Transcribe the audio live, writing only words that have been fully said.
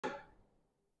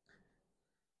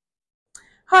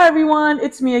Hi everyone,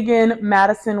 it's me again,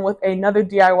 Madison, with another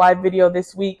DIY video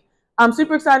this week. I'm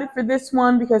super excited for this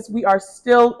one because we are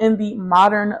still in the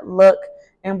modern look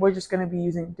and we're just going to be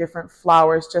using different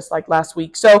flowers just like last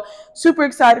week. So super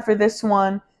excited for this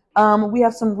one. We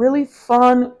have some really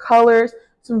fun colors,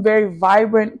 some very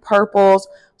vibrant purples,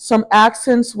 some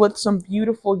accents with some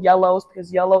beautiful yellows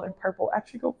because yellow and purple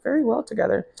actually go very well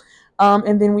together.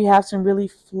 And then we have some really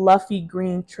fluffy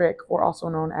green trick, or also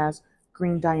known as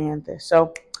green dianthus.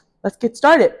 So let's get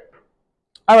started.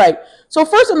 All right, so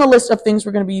first on the list of things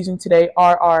we're going to be using today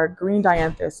are our green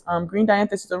dianthus. Green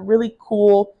dianthus is a really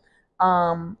cool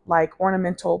like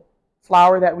ornamental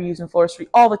flower that we use in floristry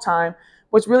all the time.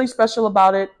 What's really special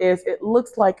about it is it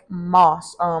looks like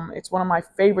moss. It's one of my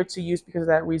favorites to use because of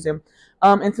that reason.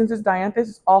 And since it's dianthus,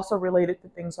 it's also related to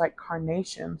things like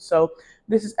carnation. So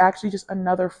this is actually just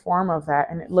another form of that,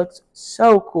 and it looks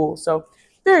so cool. So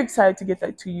very excited to get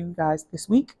that to you guys this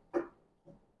week.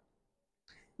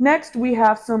 Next, we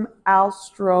have some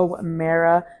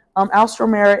Alstromera.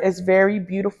 Alstromera is very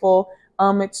beautiful.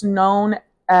 It's known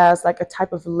as like a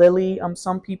type of lily.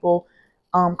 Some people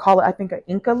call it, I think, an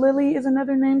Inca lily is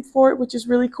another name for it, which is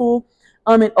really cool.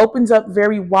 It opens up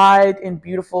very wide and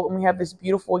beautiful, and we have this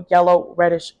beautiful yellow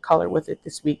reddish color with it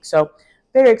this week. So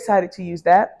very excited to use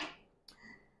that.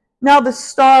 Now the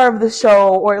star of the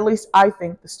show, or at least I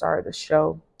think the star of the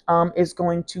show, is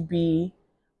going to be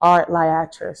our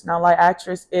liatris. Now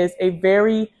liatris is a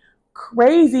very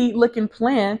crazy looking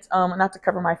plant, not to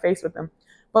cover my face with them,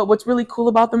 but what's really cool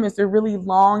about them is they're really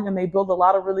long and they build a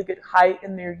lot of really good height,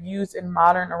 and they're used in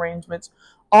modern arrangements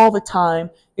all the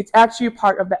time. It's actually a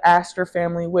part of the aster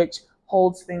family, which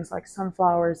holds things like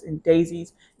sunflowers and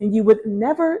daisies, and you would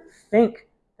never think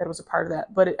that it was a part of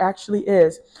that, but it actually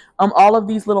is. All of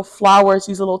these little flowers,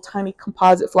 these little tiny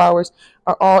composite flowers,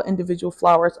 are all individual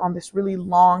flowers on this really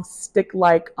long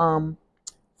stick-like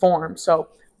form. So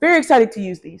very excited to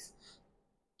use these.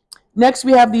 Next,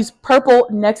 we have these purple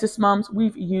nexus mums.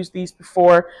 We've used these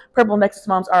before. Purple nexus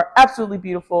mums are absolutely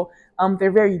beautiful. They're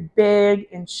very big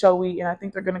and showy, and I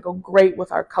think they're going to go great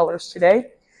with our colors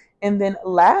today. And then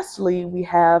lastly, we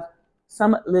have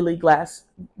some lily grass,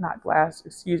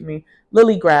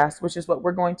 which is what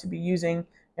we're going to be using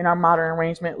in our modern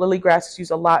arrangement. Lily grass is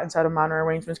used a lot inside of modern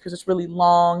arrangements because it's really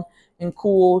long and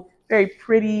cool, very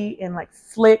pretty and like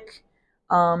slick.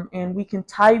 And we can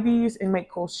tie these and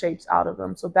make cool shapes out of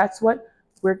them. So that's what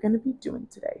we're going to be doing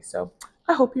today. So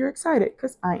I hope you're excited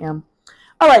because I am.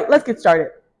 All right, let's get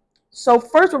started. So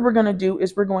first what we're going to do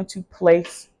is we're going to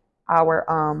place our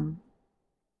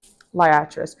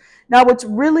liatris. Now what's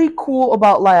really cool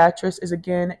about liatris is,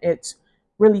 again, it's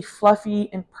really fluffy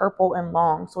and purple and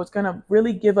long. So it's going to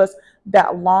really give us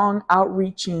that long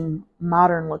outreaching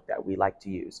modern look that we like to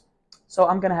use. So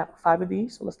I'm going to have 5 of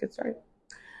these. So let's get started.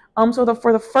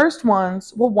 For the first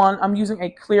ones, well, I'm using a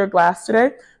clear glass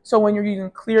today. So when you're using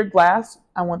clear glass,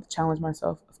 I want to challenge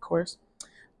myself, of course.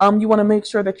 You want to make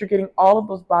sure that you're getting all of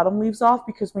those bottom leaves off,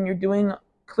 because when you're doing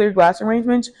clear glass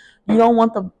arrangements, you don't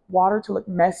want the water to look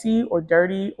messy or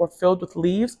dirty or filled with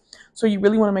leaves. So you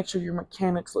really want to make sure your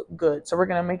mechanics look good. So we're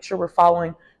going to make sure we're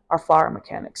following our flower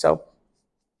mechanics. So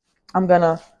I'm going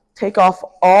to take off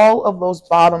all of those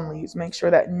bottom leaves, make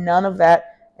sure that none of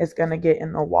that is going to get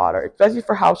in the water, especially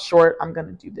for how short. I'm going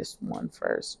to do this one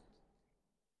first.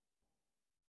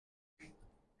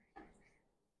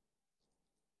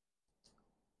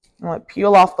 I'm going to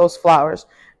peel off those flowers.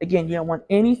 Again, you don't want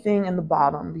anything in the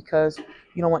bottom because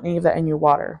you don't want any of that in your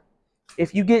water.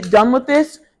 If you get done with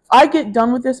this, if I get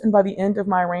done with this and by the end of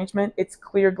my arrangement it's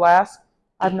clear glass,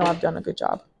 I know I've done a good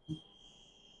job.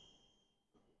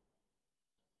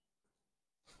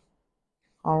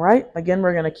 All right, again,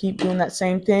 we're going to keep doing that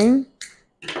same thing.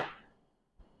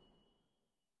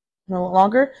 No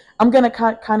longer. I'm going to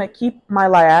kind of keep my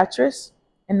liatris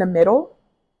in the middle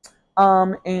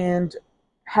and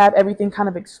have everything kind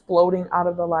of exploding out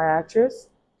of the liatris.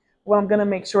 What I'm going to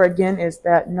make sure, again, is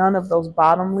that none of those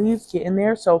bottom leaves get in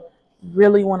there. So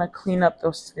really want to clean up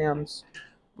those stems.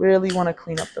 Really want to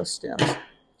clean up those stems.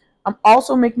 I'm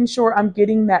also making sure I'm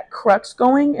getting that crux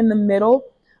going in the middle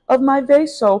of my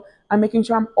vase. So I'm making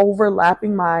sure I'm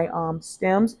overlapping my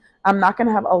stems. I'm not going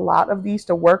to have a lot of these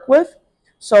to work with.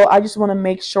 So I just want to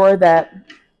make sure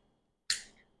that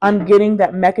I'm getting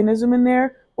that mechanism in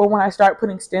there, where when I start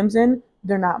putting stems in,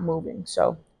 they're not moving.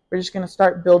 So we're just going to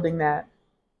start building that.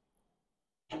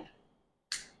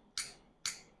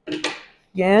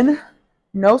 Again,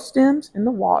 no stems in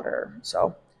the water.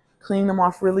 So clean them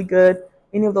off really good.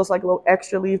 Any of those like little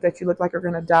extra leaves that you look like are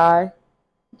going to die,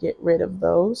 get rid of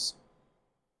those.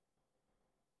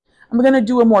 I'm going to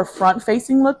do a more front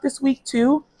facing look this week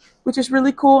too. which is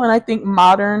really cool. And I think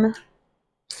modern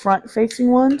front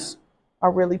facing ones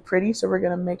are really pretty. So we're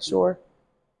going to make sure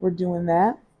we're doing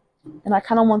that. And I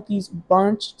kind of want these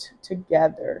bunched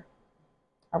together.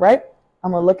 All right.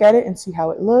 I'm going to look at it and see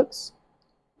how it looks.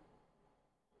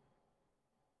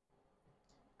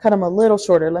 Cut them a little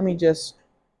shorter. Let me just,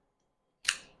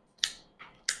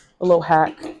 a little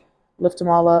hack, lift them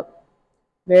all up.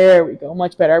 There we go.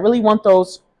 Much better. I really want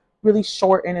those really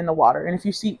short and in the water. And if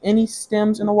you see any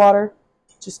stems in the water,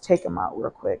 just take them out real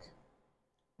quick.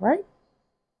 Right?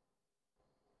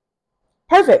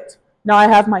 Perfect. Now I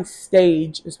have my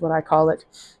stage, is what I call it.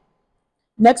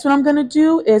 Next, what I'm going to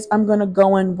do is I'm going to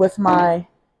go in with my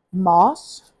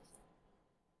moss.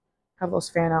 Have those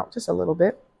fan out just a little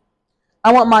bit.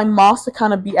 I want my moss to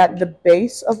kind of be at the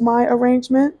base of my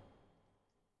arrangement.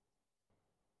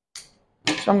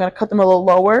 So I'm going to cut them a little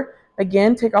lower.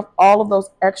 Again, take off all of those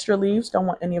extra leaves. Don't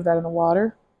want any of that in the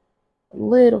water. A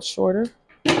little shorter.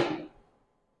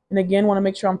 And again, want to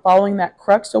make sure I'm following that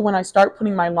crux. So when I start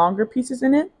putting my longer pieces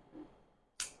in it,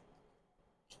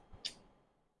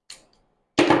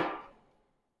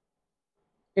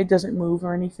 it doesn't move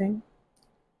or anything.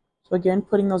 So again,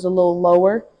 putting those a little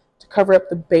lower to cover up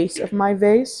the base of my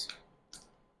vase.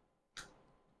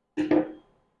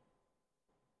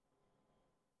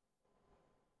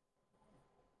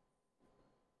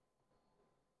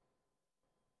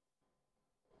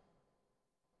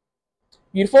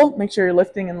 Beautiful. Make sure you're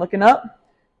lifting and looking up.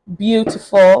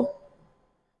 Beautiful.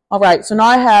 All right, so now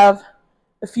I have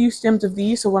a few stems of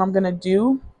these. So what I'm going to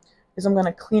do is I'm going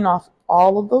to clean off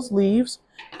all of those leaves.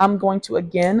 I'm going to,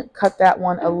 again, cut that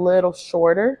one a little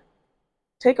shorter.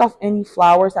 Take off any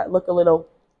flowers that look a little,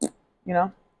 you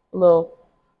know, a little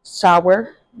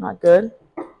sour, not good.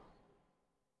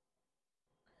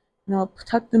 And I'll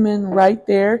tuck them in right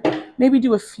there. Maybe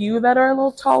do a few that are a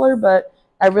little taller, but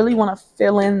I really want to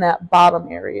fill in that bottom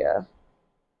area.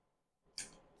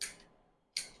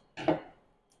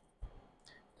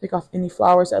 Take off any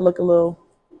flowers that look a little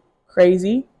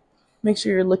crazy. Make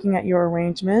sure you're looking at your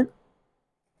arrangement.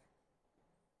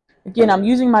 Again, I'm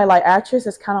using my liatris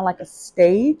as kind of like a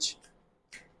stage.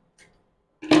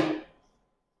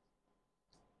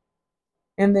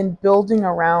 And then building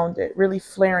around it, really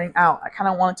flaring out. I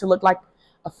kind of want it to look like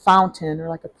a fountain or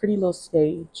like a pretty little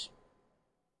stage.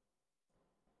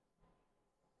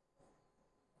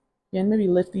 Again, maybe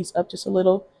lift these up just a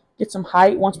little. Get some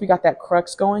height. Once we got that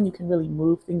crux going, you can really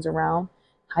move things around,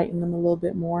 heighten them a little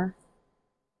bit more.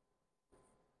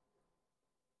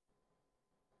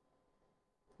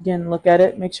 Again, look at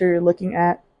it. Make sure you're looking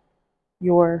at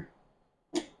your,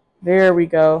 there we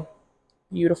go.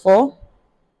 Beautiful.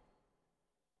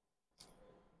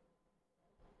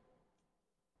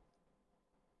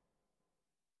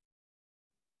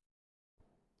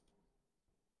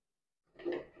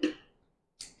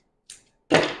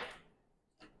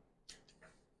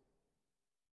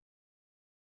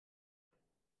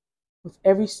 With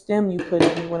every stem you put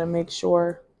in, you want to make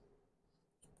sure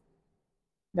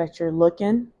that you're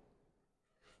looking.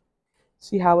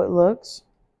 See how it looks.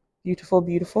 Beautiful,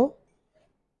 beautiful.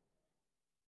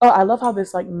 Oh, I love how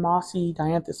this like mossy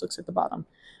dianthus looks at the bottom.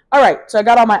 All right, so I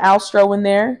got all my Alstro in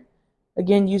there.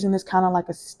 Again, using this kind of like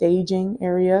a staging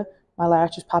area. My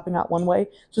liatris popping out one way.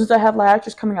 So since I have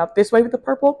liatris coming out this way with the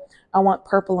purple, I want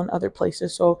purple in other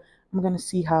places. So I'm going to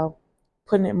see how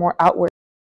putting it more outward